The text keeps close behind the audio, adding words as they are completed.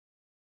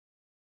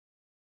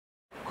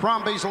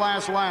Crombie's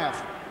Last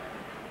Laugh.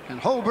 And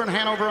Holborn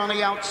Hanover on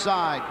the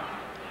outside.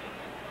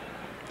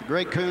 The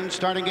Grey Coon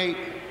starting gate.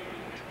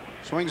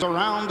 Swings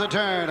around the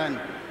turn,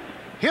 and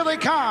here they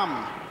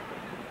come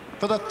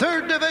for the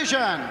third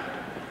division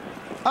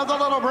of the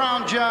Little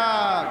Brown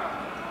Jug.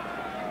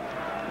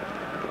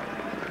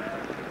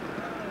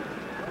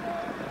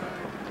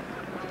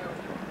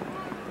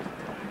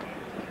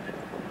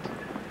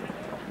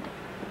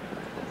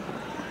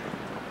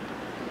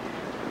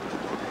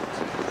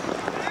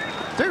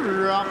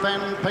 They're off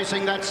and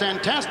pacing that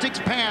Fantastic's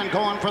Pan,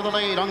 going for the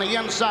lead on the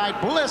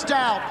inside. Blissed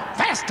out,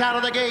 fast out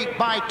of the gate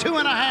by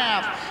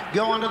 2.5.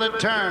 Going to the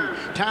turn.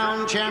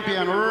 Town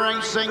Champion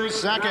racing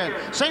second.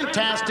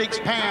 Fantastic's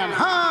Pan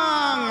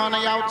hung on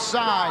the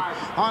outside.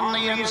 On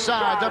the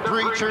inside, the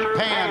Preacher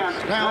Pan.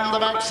 Down the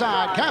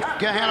backside,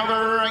 Kafka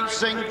Hanover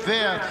racing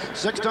fifth.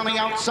 Sixth on the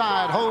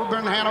outside,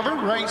 Holborn Hanover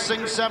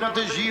racing seventh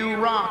is You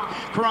Rock.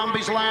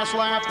 Crombie's Last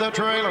Laugh, the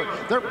trailer.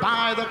 They're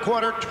by the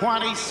quarter,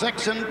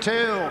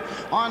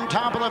 26-2. On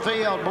top of the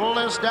field,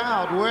 Blissed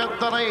Out with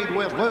the lead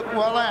with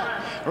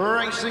Ouellette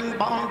racing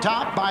on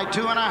top by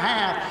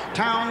 2.5.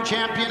 Town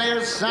Champion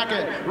is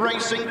second,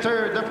 racing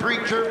third, the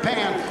Preacher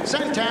Pan.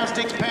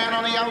 Fantastic's Pan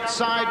on the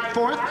outside,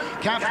 fourth.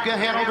 Kafka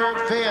Hanover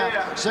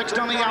fifth. Sixth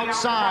on the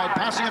outside,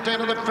 passing at the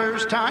end of the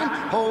first time,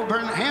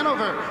 Holborn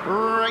Hanover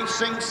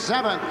racing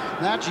seventh.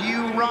 That's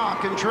You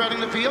Rock, and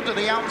treading the field to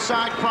the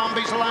outside,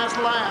 Crombie's Last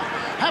Laugh.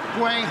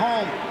 Halfway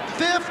home,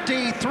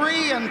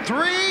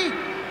 53-3.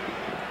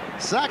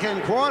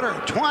 Second quarter,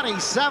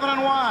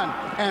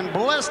 27-1, and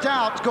Blissed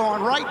Out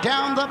going right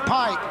down the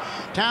pike.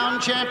 Town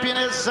Champion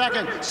is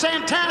second.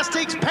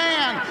 Fantastic's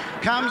Pan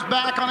comes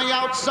back on the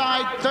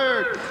outside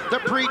third. The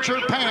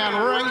Preacher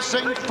Pan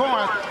racing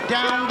fourth.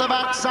 Down the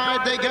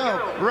backside they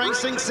go.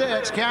 Racing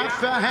sixth.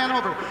 Kafka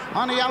Hanover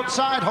on the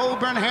outside.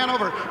 Holborn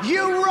Hanover.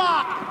 You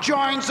Rock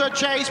joins the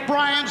chase.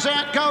 Brian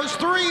Zant goes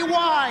 3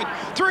 wide.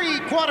 3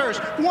 quarters.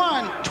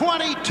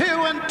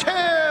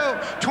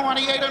 22-2.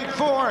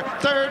 28-4.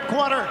 Third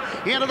quarter.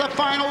 Into the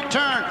final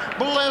turn.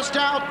 Blissed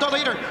Out the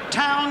leader.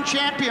 Town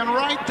Champion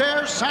right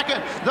there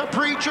second. The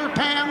Preacher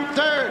Pan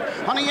third.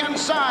 On the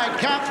inside,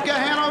 Kafka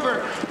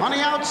Hanover. On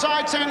the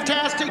outside,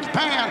 Fantastic's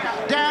Pan.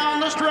 Down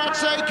the stretch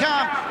they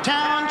come.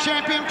 Town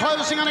Champion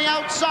closing on the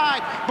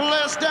outside.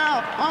 Blissed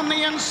Out on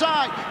the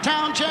inside.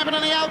 Town Champion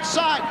on the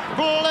outside.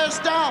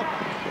 Blissed Out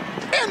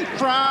in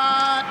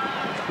front.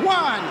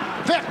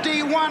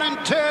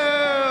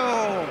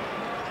 51-2.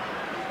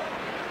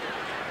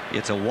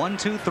 It's a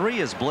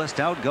 1-2-3 as Blissed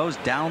Out goes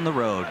down the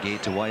road.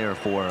 Gate to wire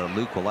for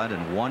Luke Ouellette,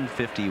 and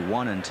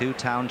 151-2.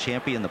 Town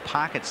Champion, the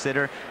pocket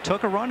sitter,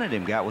 took a run at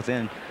him, got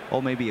within,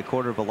 maybe a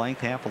quarter of a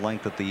length, half a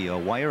length at the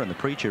wire, and the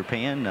Preacher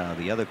Pan,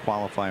 the other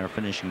qualifier,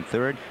 finishing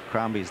third.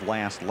 Crombie's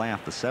Last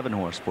Laugh, the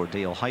 7-horse for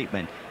Dale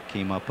Heitman,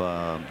 came up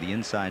the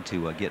inside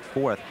to get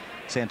fourth.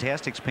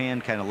 Fantastic's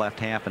Pan kind of left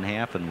half and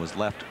half and was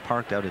left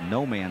parked out in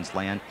no man's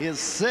land. His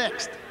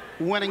 6th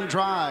winning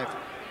drive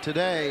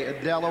today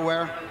at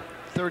Delaware.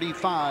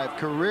 35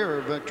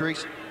 career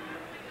victories.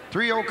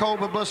 3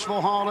 Okoba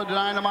Blissful Hall at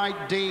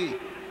Dynamite D.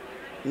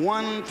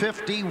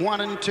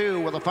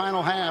 151-2 with a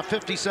final half,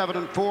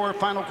 57-4,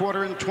 final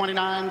quarter in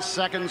 29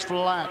 seconds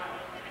flat.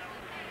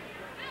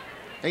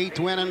 8th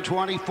win in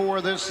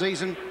 24 this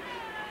season.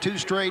 2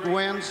 straight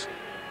wins.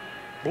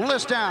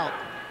 Blissed Out,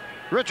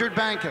 Richard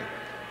Banker,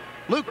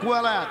 Luke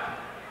Ouellette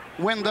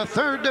win the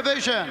 3rd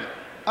division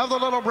of the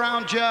Little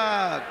Brown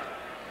Jug.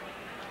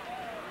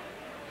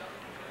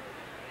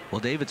 Well,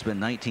 Dave, it's been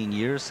 19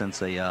 years since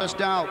they... Blissed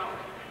Out,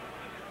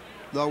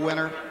 the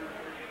winner.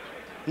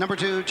 Number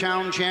 2,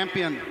 Town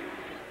Champion.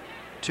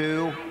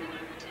 2.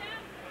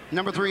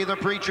 Number 3, the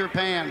Preacher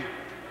Pan.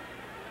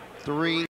 3.